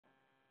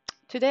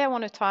Today I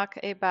want to talk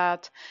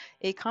about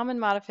a common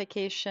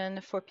modification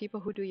for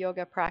people who do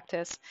yoga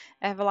practice.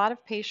 I have a lot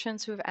of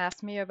patients who've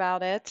asked me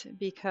about it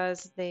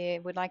because they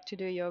would like to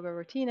do a yoga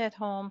routine at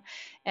home.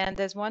 And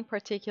there's one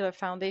particular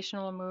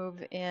foundational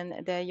move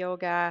in their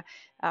yoga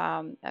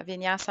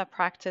vinyasa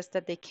practice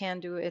that they can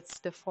do. It's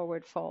the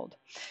forward fold.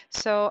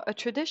 So a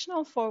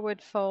traditional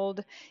forward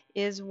fold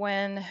is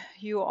when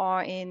you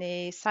are in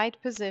a side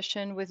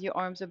position with your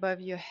arms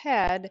above your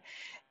head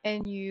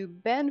and you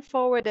bend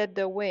forward at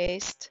the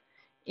waist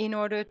in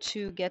order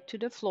to get to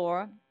the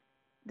floor.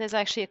 There's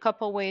actually a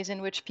couple ways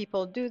in which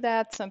people do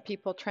that. Some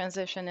people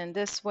transition in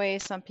this way,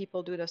 some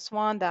people do the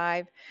swan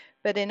dive.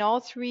 But in all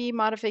three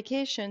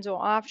modifications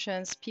or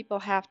options, people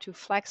have to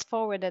flex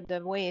forward at the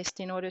waist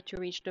in order to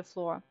reach the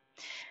floor.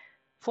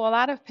 For a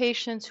lot of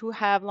patients who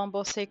have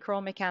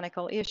lumbosacral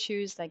mechanical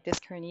issues like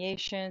disc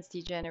herniations,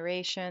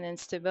 degeneration,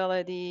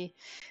 instability,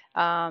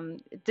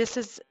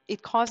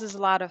 it causes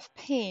a lot of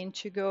pain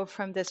to go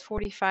from this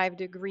 45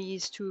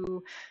 degrees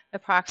to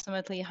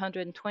approximately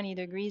 120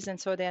 degrees, and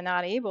so they're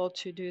not able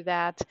to do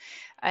that,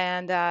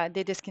 and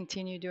they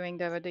discontinue doing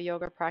the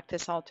yoga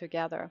practice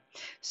altogether.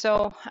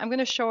 So I'm going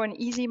to show an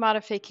easy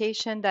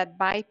modification that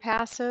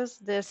bypasses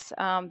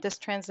this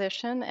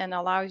transition and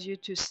allows you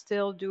to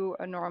still do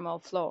a normal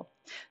flow.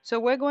 So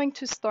we're going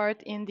to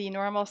start in the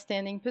normal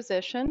standing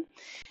position.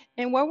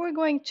 And what we're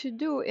going to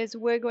do is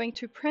we're going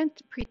to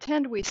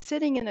pretend we're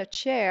sitting in a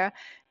chair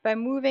by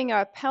moving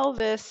our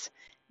pelvis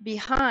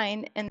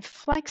behind and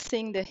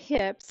flexing the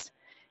hips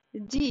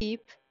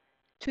deep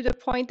to the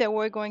point that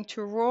we're going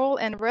to roll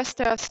and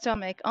rest our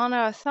stomach on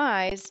our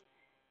thighs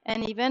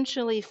and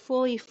eventually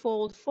fully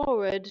fold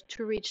forward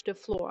to reach the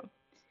floor.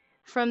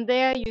 From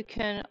there, you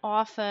can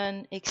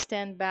often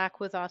extend back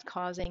without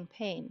causing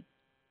pain.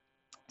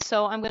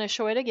 So I'm going to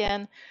show it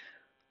again.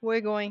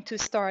 We're going to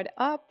start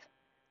up.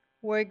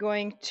 We're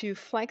going to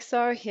flex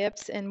our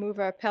hips and move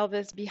our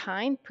pelvis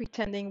behind,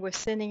 pretending we're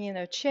sitting in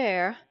a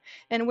chair.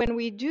 And when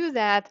we do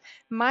that,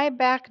 my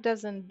back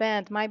doesn't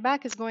bend. My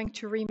back is going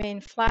to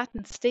remain flat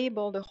and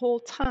stable the whole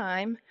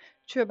time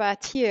to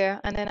about here.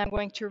 And then I'm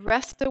going to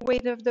rest the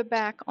weight of the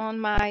back on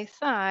my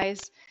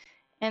thighs,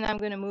 and I'm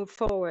going to move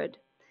forward.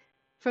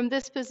 From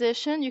this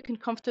position, you can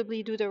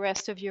comfortably do the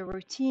rest of your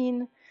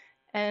routine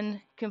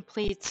and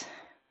complete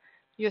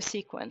your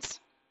sequence.